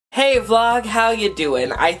Hey vlog, how you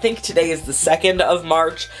doing? I think today is the 2nd of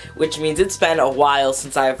March, which means it's been a while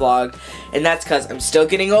since I vlogged, and that's because I'm still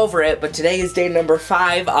getting over it, but today is day number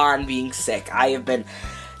 5 on being sick. I have been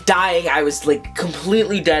dying. I was like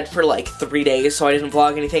completely dead for like 3 days, so I didn't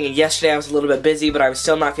vlog anything, and yesterday I was a little bit busy, but I was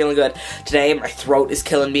still not feeling good. Today my throat is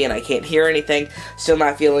killing me and I can't hear anything, still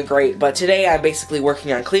not feeling great, but today I'm basically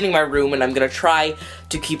working on cleaning my room, and I'm gonna try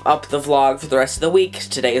to keep up the vlog for the rest of the week.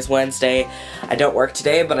 Today is Wednesday. I don't work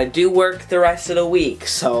today, but I do work the rest of the week,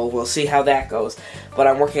 so we'll see how that goes. But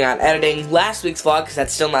I'm working on editing last week's vlog, because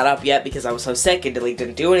that's still not up yet because I was so sick and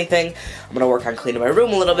didn't do anything. I'm gonna work on cleaning my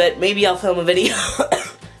room a little bit. Maybe I'll film a video.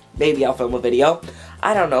 Maybe I'll film a video.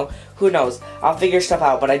 I don't know. Who knows? I'll figure stuff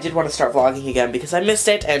out, but I did want to start vlogging again because I missed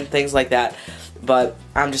it and things like that. But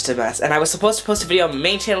I'm just a mess. And I was supposed to post a video on my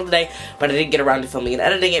main channel today, but I didn't get around to filming and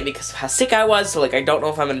editing it because of how sick I was, so like I don't know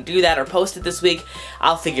if I'm going to do that or post it this week.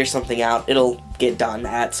 I'll figure something out. It'll get done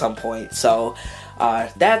at some point. So,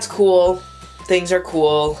 that's cool. Things are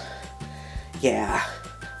cool. Yeah.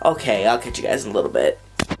 Okay, I'll catch you guys in a little bit.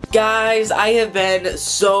 Guys, I have been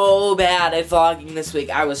so bad at vlogging this week.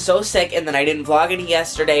 I was so sick, and then I didn't vlog any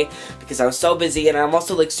yesterday because I was so busy, and I'm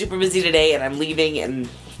also like super busy today, and I'm leaving in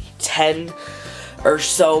 10 or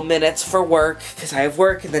so minutes for work because I have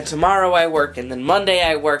work, and then tomorrow I work, and then Monday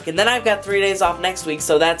I work, and then I've got 3 days off next week,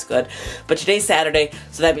 so that's good. But today's Saturday,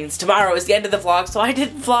 so that means tomorrow is the end of the vlog, so I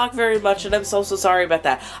didn't vlog very much, and I'm so sorry about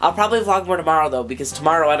that. I'll probably vlog more tomorrow though, because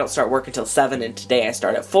tomorrow I don't start work until 7, and today I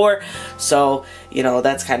start at 4, so you know,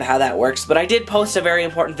 that's kind of how that works. But I did post a very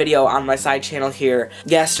important video on my side channel here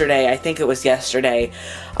yesterday, I think it was yesterday,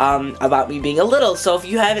 about me being a little, so if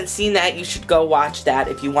you haven't seen that, you should go watch that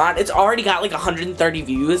if you want. It's already got like 130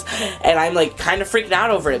 views, and I'm like kind of freaking out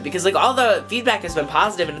over it, because like all the feedback has been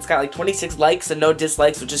positive, and it's got like 26 likes and no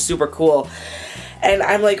dislikes, which is super cool. And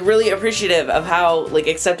I'm like really appreciative of how like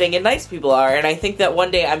accepting and nice people are, and I think that one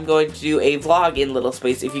day I'm going to do a vlog in Little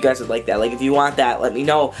Space if you guys would like that. Like if you want that, let me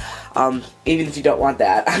know. Even if you don't want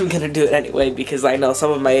that, I'm gonna do it anyway, because I know some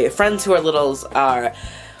of my friends who are littles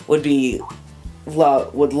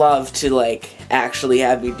would love to like actually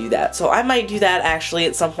have me do that. So I might do that actually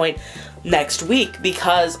at some point next week,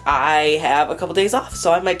 because I have a couple days off,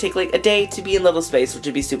 so I might take like a day to be in Little Space, which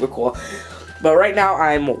would be super cool. But right now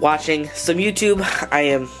I'm watching some YouTube.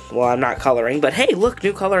 I'm not coloring, but hey, look,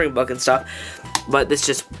 new coloring book and stuff. But this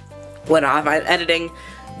just went off. I'm editing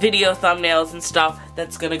video thumbnails and stuff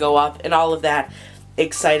that's gonna go up and all of that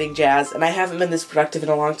exciting jazz, and I haven't been this productive in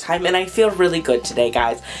a long time, and I feel really good today,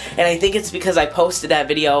 guys. And I think it's because I posted that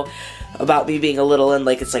video about me being a little, and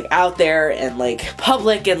like it's like out there and like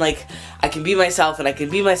public, and like I can be myself, and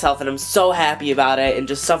and I'm so happy about it, and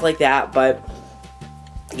just stuff like that. But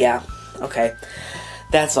yeah, okay,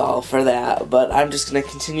 that's all for that. But I'm just gonna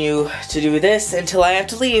continue to do this until I have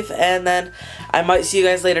to leave, and then I might see you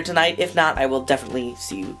guys later tonight. If not, I will definitely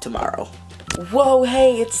see you tomorrow. Whoa,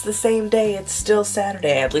 hey, it's the same day. It's still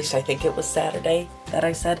Saturday. At least I think it was Saturday that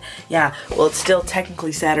I said. Yeah, well, it's still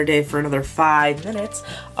technically Saturday for another 5 minutes.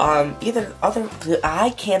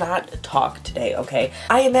 I cannot talk today, okay?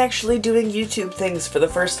 I am actually doing YouTube things for the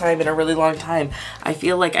first time in a really long time. I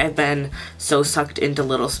feel like I've been so sucked into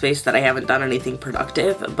Little Space that I haven't done anything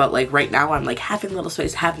productive, but like right now I'm like half in Little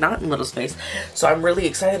Space, half not in Little Space. So I'm really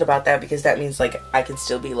excited about that, because that means like I can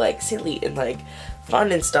still be like silly and like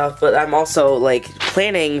fun and stuff, but I'm also like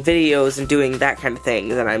planning videos and doing that kind of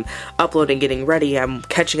thing, and I'm uploading, getting ready, I'm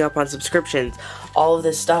catching up on subscriptions, all of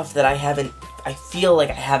this stuff that I feel like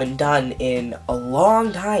I haven't done in a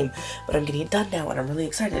long time, but I'm getting it done now, and I'm really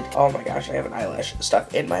excited. Oh my gosh, I have an eyelash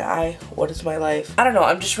stuck in my eye. What is my life? I don't know,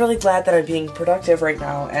 I'm just really glad that I'm being productive right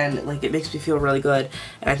now, and like it makes me feel really good,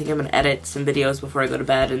 and I think I'm gonna edit some videos before I go to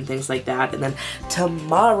bed and things like that, and then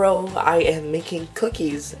tomorrow I am making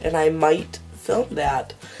cookies, and I might film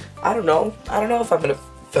that. I don't know if I'm gonna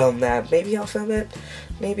film that. Maybe I'll film it,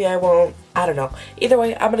 maybe I won't. I don't know. Either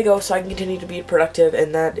way, I'm gonna go so I can continue to be productive,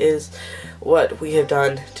 and that is what we have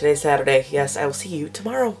done. Today's Saturday. Yes, I will see you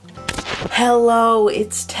tomorrow. Hello,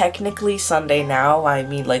 it's technically Sunday now. I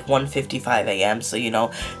mean like 1:55 a.m. so you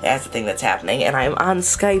know that's the thing that's happening, and I'm on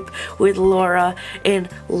Skype with Laura and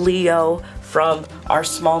Leo from our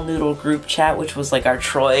Small Noodle group chat, which was like our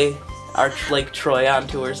Troy on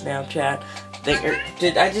tour Snapchat.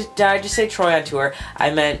 Did I just say Troy on tour?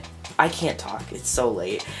 I meant, I can't talk, it's so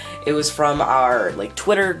late. It was from our like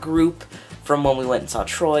Twitter group from when we went and saw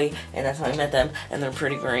Troy, and that's how I met them, and they're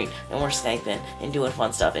pretty great, and we're Skyping and doing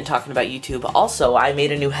fun stuff and talking about YouTube. Also, I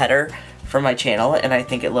made a new header for my channel, and I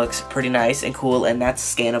think it looks pretty nice and cool, and that's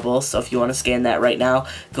scannable. So if you want to scan that right now,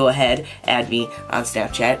 go ahead, add me on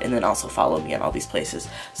Snapchat, and then also follow me on all these places.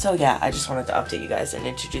 So yeah, I just wanted to update you guys and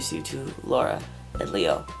introduce you to Laura and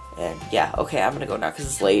Leo. And yeah, okay, I'm gonna go now because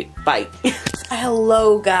it's late. Bye.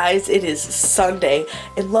 Hello guys, it is Sunday,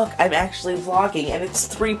 and look, I'm actually vlogging, and it's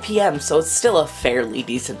 3 p.m, so it's still a fairly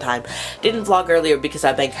decent time. Didn't vlog earlier because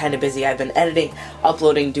I've been kind of busy. I've been editing,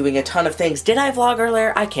 uploading, doing a ton of things. Did I vlog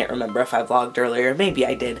earlier? I can't remember if I vlogged earlier. Maybe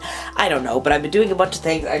I did. I don't know, but I've been doing a bunch of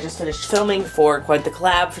things. I just finished filming for quite the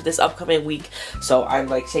collab for this upcoming week, so I'm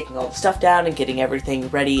like taking all the stuff down and getting everything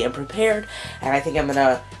ready and prepared, and I think I'm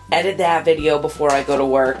gonna edit that video before I go to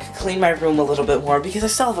work, clean my room a little bit more because I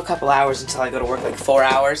still have a couple hours until I go to work, like 4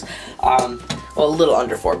 hours. Well, a little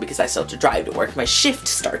under 4 because I still have to drive to work. My shift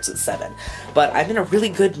starts at 7. But I'm in a really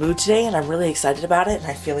good mood today, and I'm really excited about it,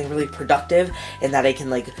 and I'm feeling really productive and that I can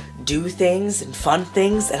like do things and fun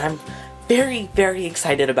things, and I'm very, very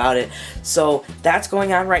excited about it. So that's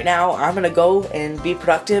going on right now. I'm gonna go and be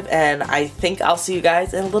productive, and I think I'll see you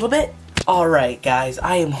guys in a little bit. Alright guys,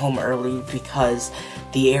 I am home early because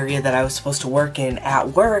the area that I was supposed to work in at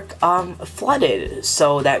work flooded,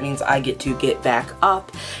 so that means I get to get back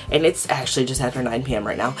up, and it's actually just after 9 p.m.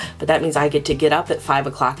 right now, but that means I get to get up at 5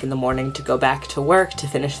 o'clock in the morning to go back to work to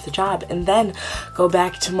finish the job, and then go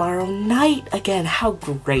back tomorrow night again. How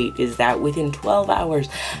great is that? Within 12 hours,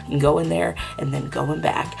 I'm going there and then going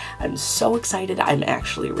back. I'm so excited. I'm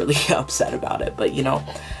actually really upset about it, but you know,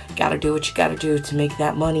 gotta do what you gotta do to make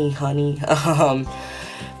that money, honey.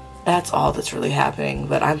 That's all that's really happening,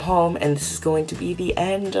 but I'm home, and this is going to be the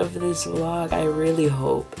end of this vlog. I really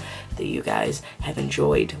hope that you guys have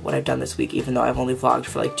enjoyed what I've done this week, even though I've only vlogged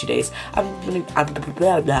for like 2 days.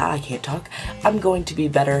 I can't talk. I'm going to be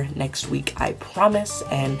better next week, I promise,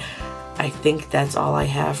 and I think that's all I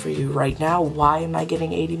have for you right now. Why am I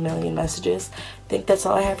getting 80 million messages? I think that's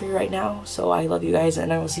all I have for you right now. So I love you guys,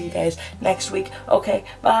 and I will see you guys next week. Okay,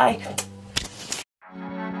 bye.